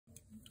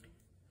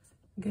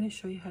I'm going to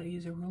show you how to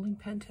use a ruling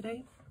pen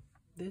today.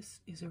 This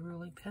is a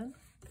ruling pen.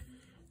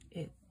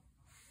 It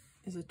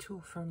is a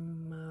tool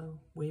from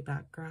way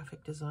back,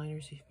 graphic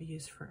designers have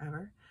used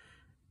forever.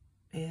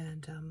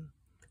 And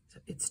so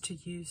it's to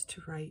use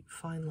to write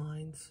fine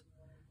lines,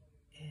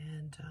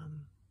 and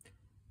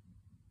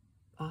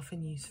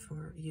often used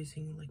for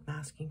using like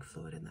masking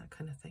fluid and that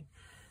kind of thing.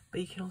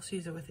 But you can also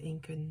use it with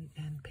ink and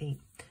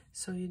paint.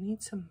 So you need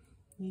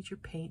your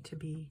paint to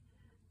be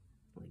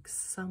like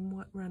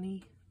somewhat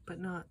runny, but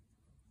not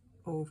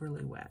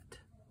overly wet.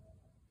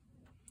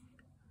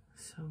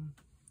 So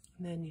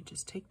then you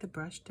just take the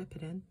brush, dip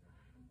it in,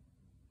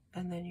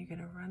 and then you're going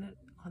to run it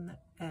on the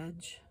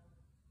edge.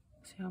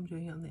 See how I'm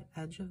doing on the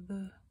edge of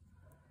the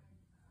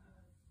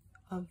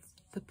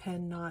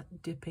pen, not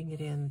dipping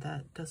it in.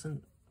 That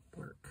doesn't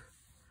work.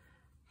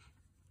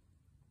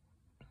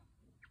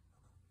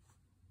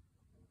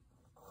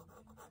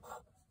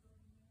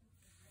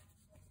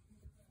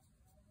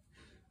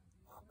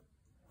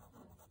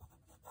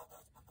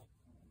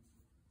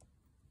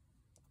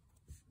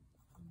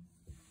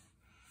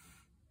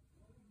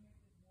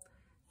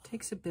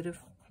 Takes a bit of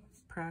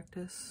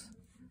practice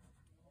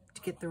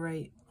to get the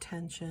right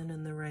tension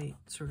and the right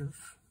sort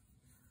of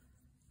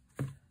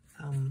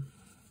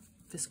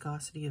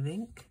viscosity of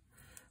ink,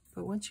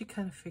 but once you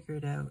kind of figure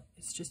it out,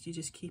 it's just you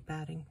just keep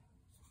adding.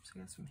 So I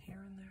got some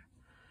hair in there.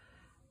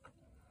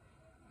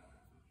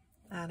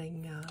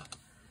 Adding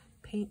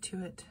paint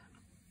to it.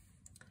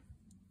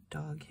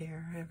 Dog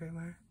hair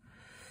everywhere.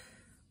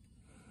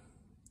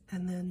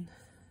 And then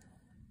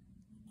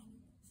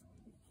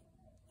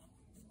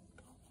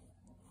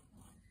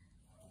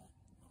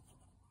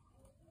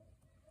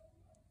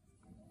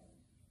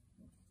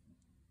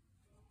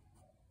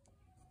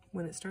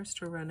when it starts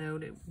to run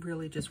out, it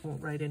really just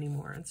won't write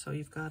anymore, and so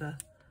you've got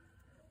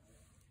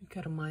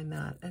to mind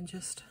that and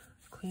just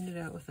clean it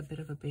out with a bit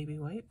of a baby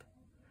wipe.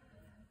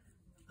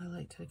 I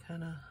like to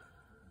kind of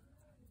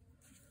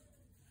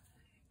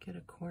get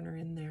a corner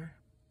in there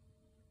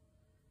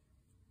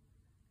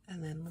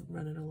and then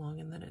run it along,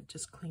 and then it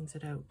just cleans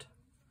it out.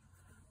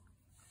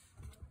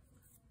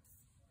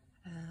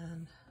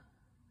 And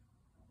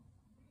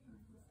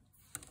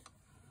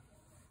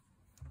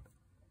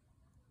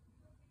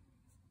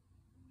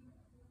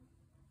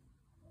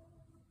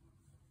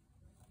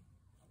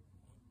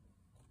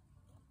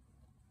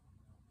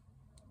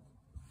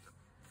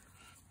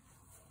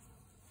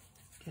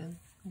again,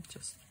 it's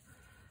just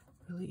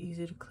really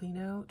easy to clean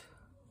out.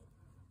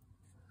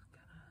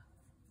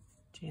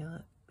 Jam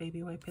that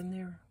baby wipe in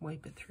there,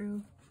 wipe it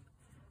through,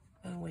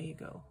 and away you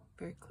go.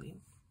 Very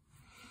clean.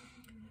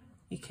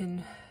 You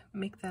can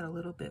make that a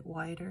little bit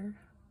wider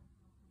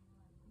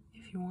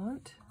if you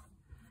want.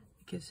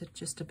 It gives it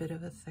just a bit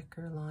of a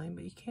thicker line,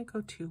 but you can't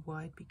go too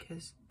wide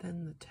because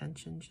then the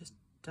tension just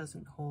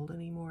doesn't hold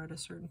anymore at a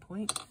certain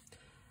point.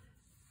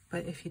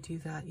 But if you do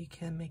that, you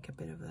can make a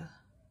bit of a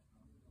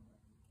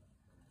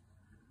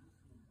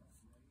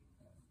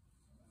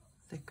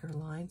thicker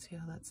line. See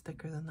how that's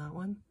thicker than that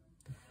one?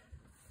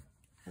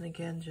 And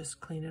again,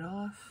 just clean it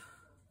off.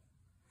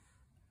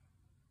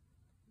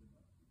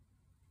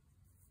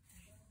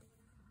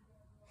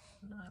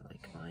 And I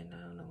like mine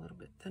down a little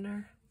bit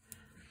thinner.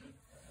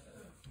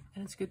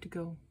 And it's good to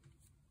go.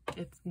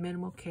 It's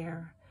minimal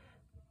care,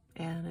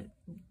 and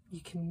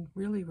you can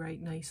really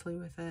write nicely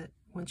with it.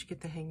 Once you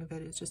get the hang of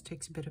it, it just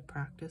takes a bit of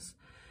practice.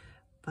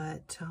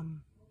 But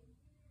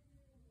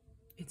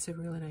it's a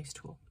really nice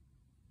tool.